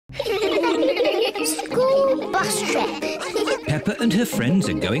bus trip. Peppa and her friends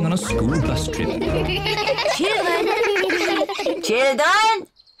are going on a school bus trip. Children,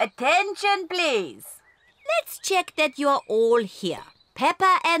 attention please. Let's check that you are all here.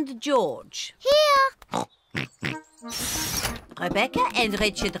 Peppa and George. Here. Rebecca and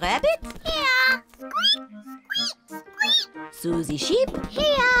Richard Rabbit. Here. Squeak, squeak, squeak. Susie Sheep.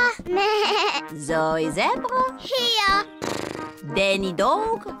 Here. Zoe Zebra. Here. Danny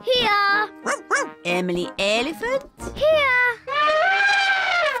Dog. Here. Emily Elephant. Here.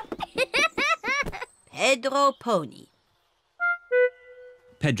 Pedro Pony.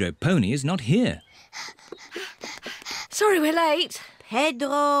 Pedro Pony is not here. Sorry we're late.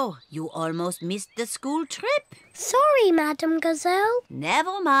 Pedro, you almost missed the school trip. Sorry, Madam Gazelle.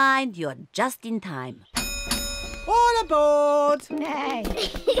 Never mind, you're just in time. All aboard! No.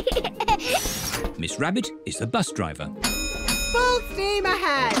 Miss Rabbit is the bus driver. Full steam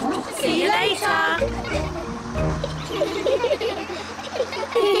ahead! See you later.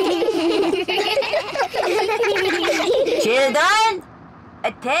 Children,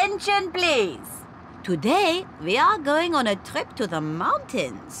 attention please. Today we are going on a trip to the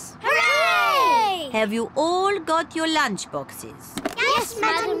mountains. Hooray! Have you all got your lunch boxes? Yes,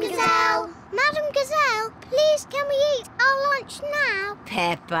 Madam Gazelle. Madam Gazelle, please can we eat our lunch now?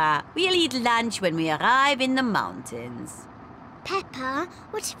 Peppa, we'll eat lunch when we arrive in the mountains. Peppa,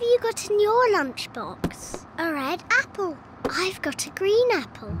 what have you got in your lunchbox? A red apple. I've got a green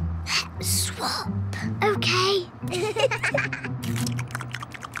apple. Let's swap. Okay.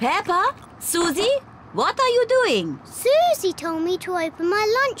 Peppa, Susie, what are you doing? Susie told me to open my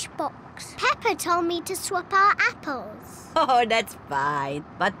lunchbox. Peppa told me to swap our apples. Oh, that's fine.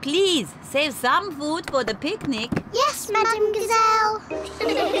 But please, save some food for the picnic. Yes, Madam Gazelle.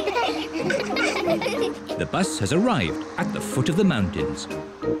 The bus has arrived at the foot of the mountains.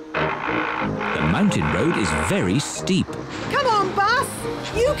 The mountain road is very steep. Come on, bus!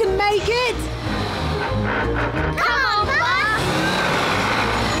 You can make it! Come on, bus!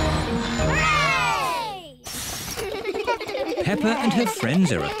 Hooray! Peppa and her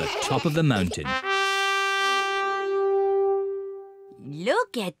friends are at the top of the mountain.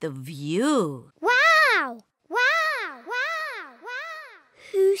 Look at the view. Wow! Wow! Wow! Wow!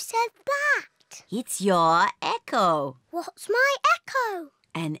 Who said that? It's your echo. What's my echo?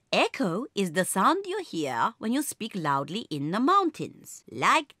 An echo is the sound you hear when you speak loudly in the mountains.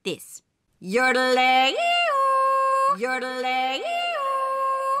 Like this. Yodeling-ee-oo,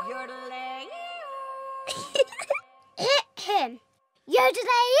 yodeling-ee-oo, yodeling-ee-oo. Him.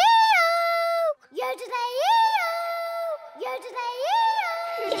 Yodeling-ee-oo! Yodeling-ee-oo!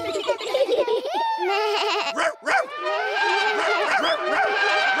 Yodeling-ee-oo!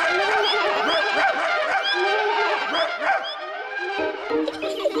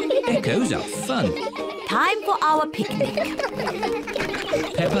 Echoes are fun. Time for our picnic.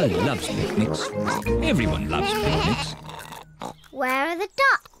 Peppa loves picnics. Everyone loves picnics. Where are the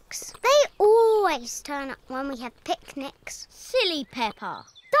ducks? They always turn up when we have picnics. Silly Peppa.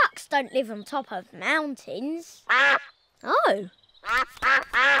 Ducks don't live on top of mountains. Oh.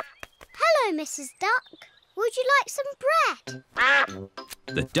 Hello, Mrs. Duck. Would you like some bread?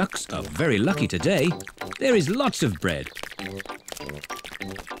 The ducks are very lucky today. There is lots of bread.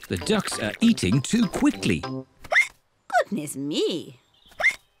 The ducks are eating too quickly. Goodness me.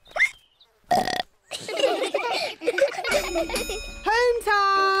 Home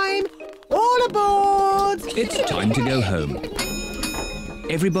time! All aboard! It's time to go home.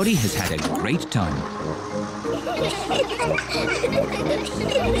 Everybody has had a great time.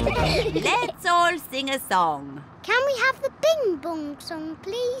 Let's all sing a song. Can we have the Bing Bong song,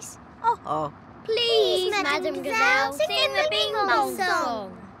 please? Oh, Please, Madam Gazelle, sing the Bing Bong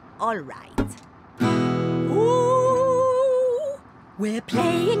song. all right. Ooh, we're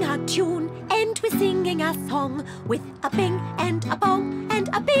playing a tune and we're singing a song with a bing and a bong and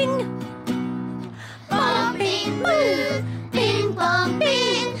a bing. Bombing move, Bing Bong